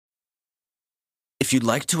If you'd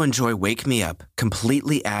like to enjoy Wake Me Up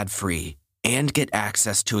completely ad-free and get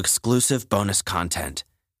access to exclusive bonus content,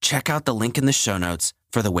 check out the link in the show notes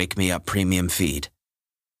for the Wake Me Up premium feed.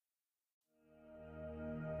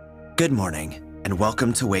 Good morning, and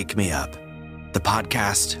welcome to Wake Me Up, the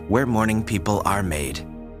podcast where morning people are made.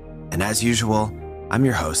 And as usual, I'm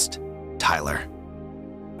your host, Tyler.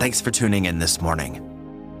 Thanks for tuning in this morning.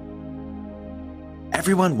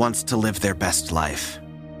 Everyone wants to live their best life.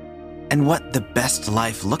 And what the best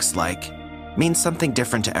life looks like means something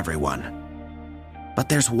different to everyone. But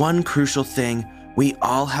there's one crucial thing we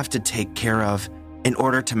all have to take care of in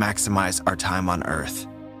order to maximize our time on Earth,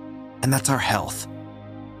 and that's our health.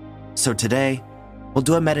 So today, we'll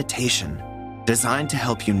do a meditation designed to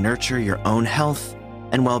help you nurture your own health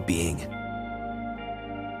and well-being.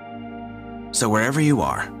 So wherever you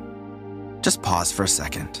are, just pause for a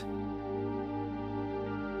second.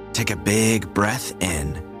 Take a big breath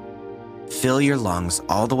in. Fill your lungs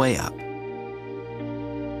all the way up.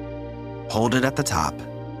 Hold it at the top.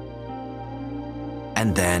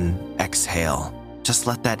 And then exhale. Just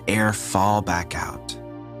let that air fall back out.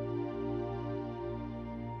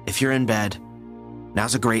 If you're in bed,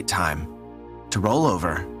 now's a great time to roll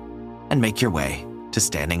over and make your way to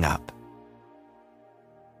standing up.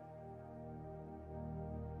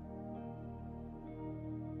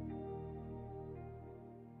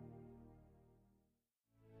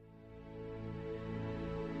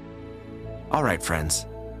 All right, friends,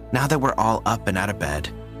 now that we're all up and out of bed,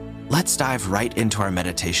 let's dive right into our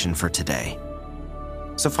meditation for today.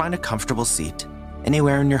 So find a comfortable seat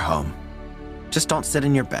anywhere in your home. Just don't sit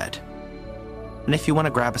in your bed. And if you want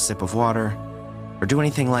to grab a sip of water or do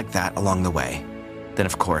anything like that along the way, then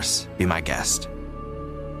of course, be my guest.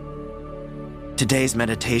 Today's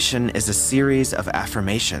meditation is a series of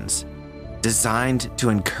affirmations designed to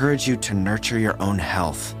encourage you to nurture your own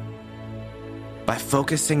health. By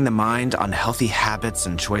focusing the mind on healthy habits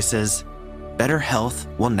and choices, better health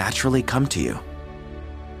will naturally come to you.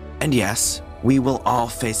 And yes, we will all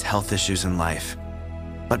face health issues in life,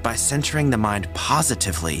 but by centering the mind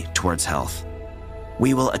positively towards health,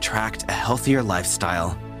 we will attract a healthier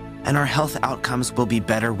lifestyle, and our health outcomes will be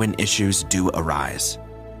better when issues do arise.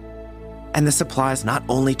 And this applies not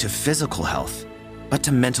only to physical health, but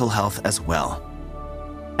to mental health as well.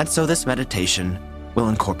 And so this meditation will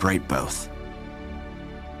incorporate both.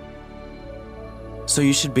 So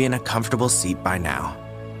you should be in a comfortable seat by now.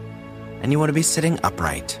 And you want to be sitting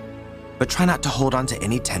upright, but try not to hold on to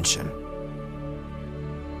any tension.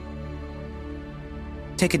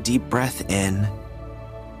 Take a deep breath in,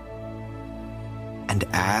 and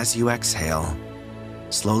as you exhale,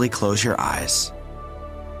 slowly close your eyes.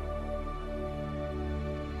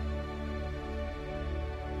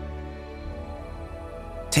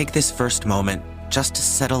 Take this first moment just to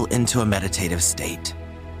settle into a meditative state.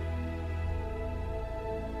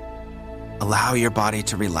 Allow your body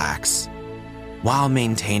to relax while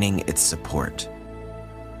maintaining its support.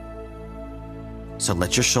 So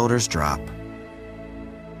let your shoulders drop.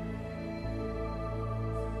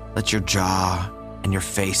 Let your jaw and your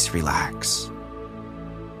face relax.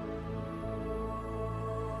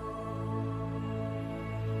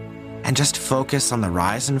 And just focus on the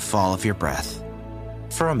rise and fall of your breath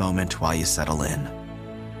for a moment while you settle in.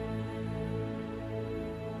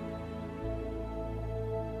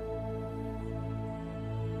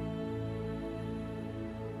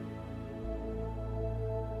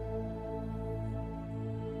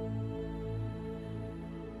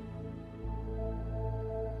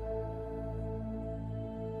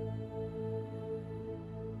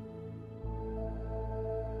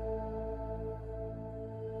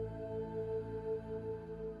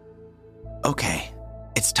 Okay,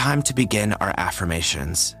 it's time to begin our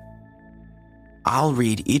affirmations. I'll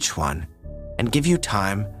read each one and give you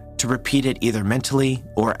time to repeat it either mentally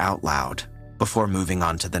or out loud before moving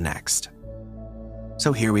on to the next.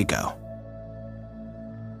 So here we go.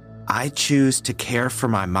 I choose to care for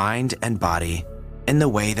my mind and body in the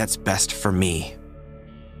way that's best for me.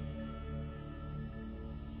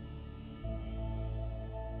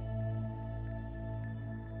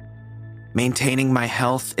 Maintaining my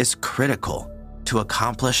health is critical to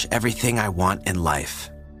accomplish everything I want in life.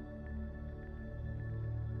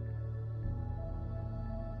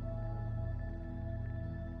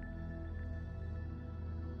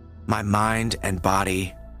 My mind and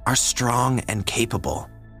body are strong and capable.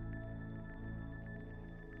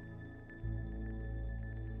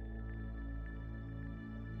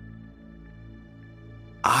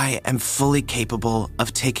 I am fully capable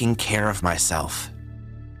of taking care of myself.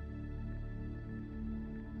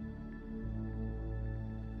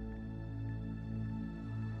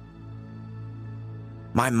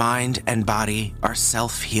 My mind and body are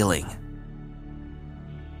self-healing.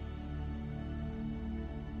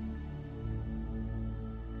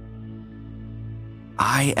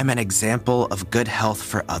 I am an example of good health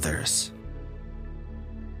for others.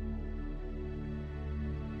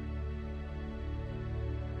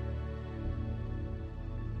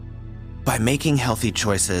 By making healthy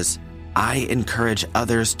choices, I encourage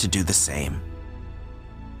others to do the same.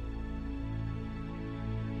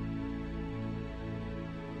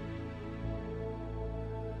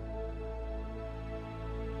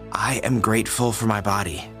 I am grateful for my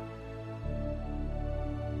body.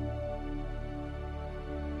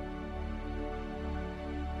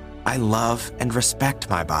 I love and respect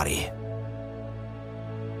my body.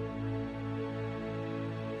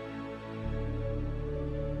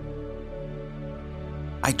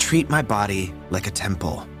 I treat my body like a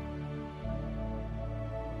temple.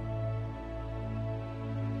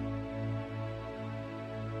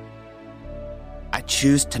 I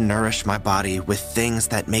choose to nourish my body with things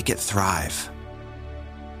that make it thrive.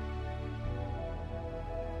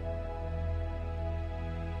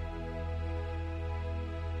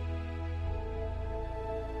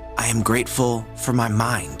 I am grateful for my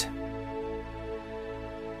mind.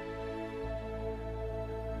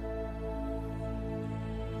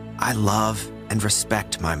 I love and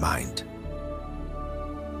respect my mind.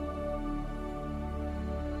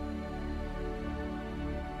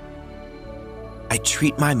 I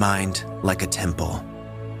treat my mind like a temple.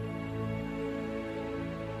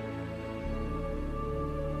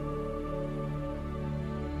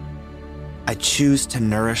 I choose to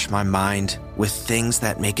nourish my mind with things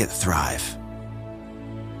that make it thrive.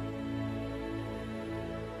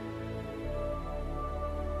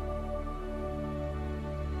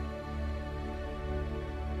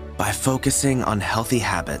 By focusing on healthy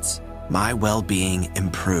habits, my well-being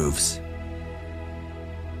improves.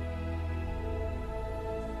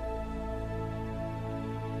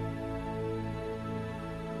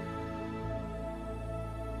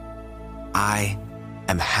 I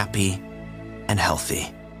am happy and healthy.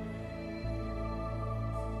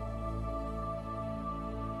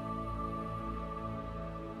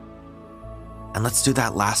 And let's do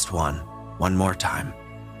that last one more time.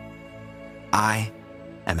 I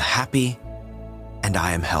am happy and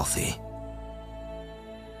I am healthy.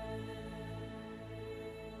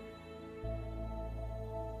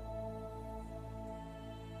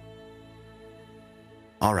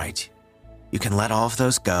 All right, you can let all of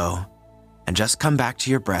those go and just come back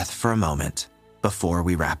to your breath for a moment before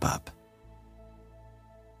we wrap up.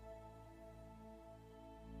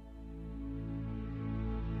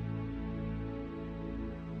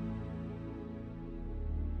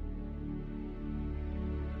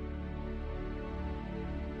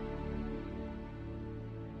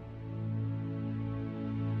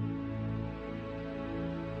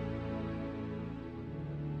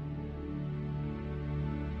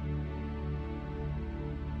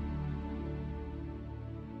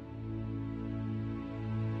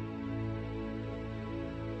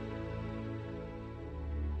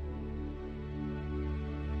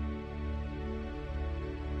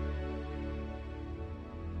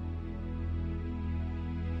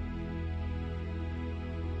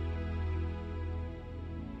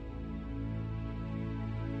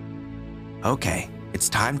 Okay, it's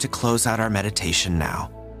time to close out our meditation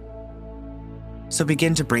now. So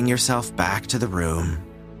begin to bring yourself back to the room.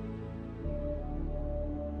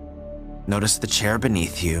 Notice the chair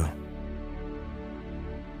beneath you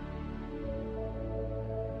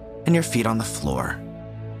and your feet on the floor.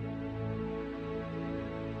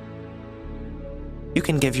 You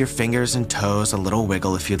can give your fingers and toes a little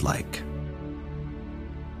wiggle if you'd like.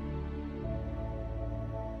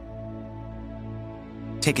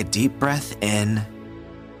 Take a deep breath in,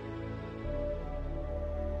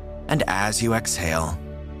 and as you exhale,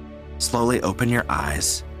 slowly open your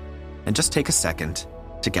eyes and just take a second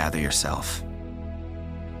to gather yourself.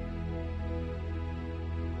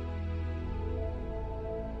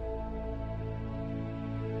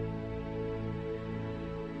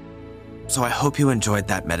 So I hope you enjoyed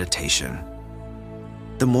that meditation.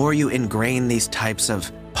 The more you ingrain these types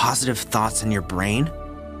of positive thoughts in your brain,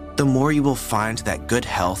 the more you will find that good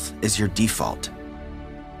health is your default.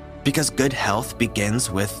 Because good health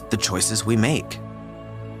begins with the choices we make.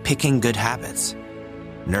 Picking good habits,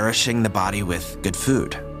 nourishing the body with good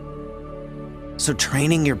food. So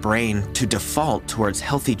training your brain to default towards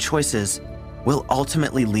healthy choices will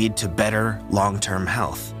ultimately lead to better long-term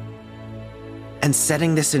health. And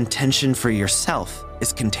setting this intention for yourself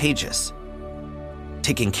is contagious.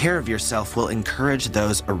 Taking care of yourself will encourage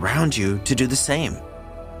those around you to do the same.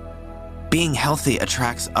 Being healthy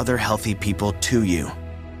attracts other healthy people to you.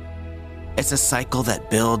 It's a cycle that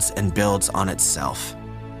builds and builds on itself.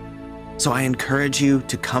 So I encourage you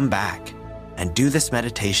to come back and do this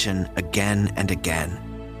meditation again and again.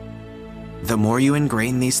 The more you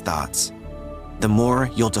ingrain these thoughts, the more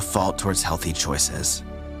you'll default towards healthy choices.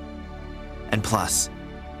 And plus,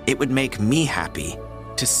 it would make me happy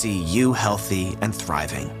to see you healthy and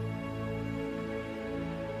thriving.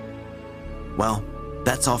 Well,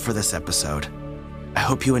 that's all for this episode. I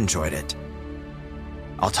hope you enjoyed it.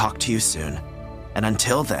 I'll talk to you soon, and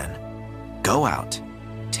until then, go out,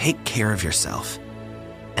 take care of yourself,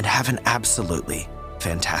 and have an absolutely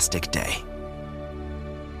fantastic day.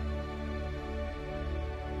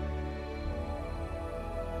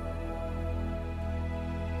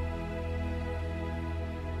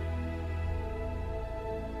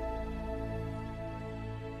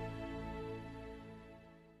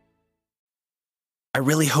 I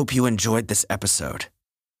really hope you enjoyed this episode.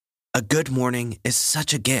 A good morning is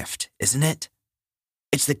such a gift, isn't it?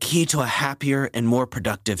 It's the key to a happier and more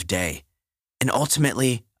productive day, and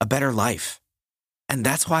ultimately, a better life. And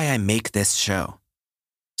that's why I make this show.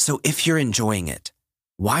 So if you're enjoying it,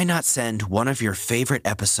 why not send one of your favorite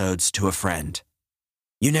episodes to a friend?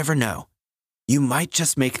 You never know. You might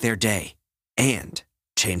just make their day and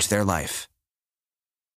change their life.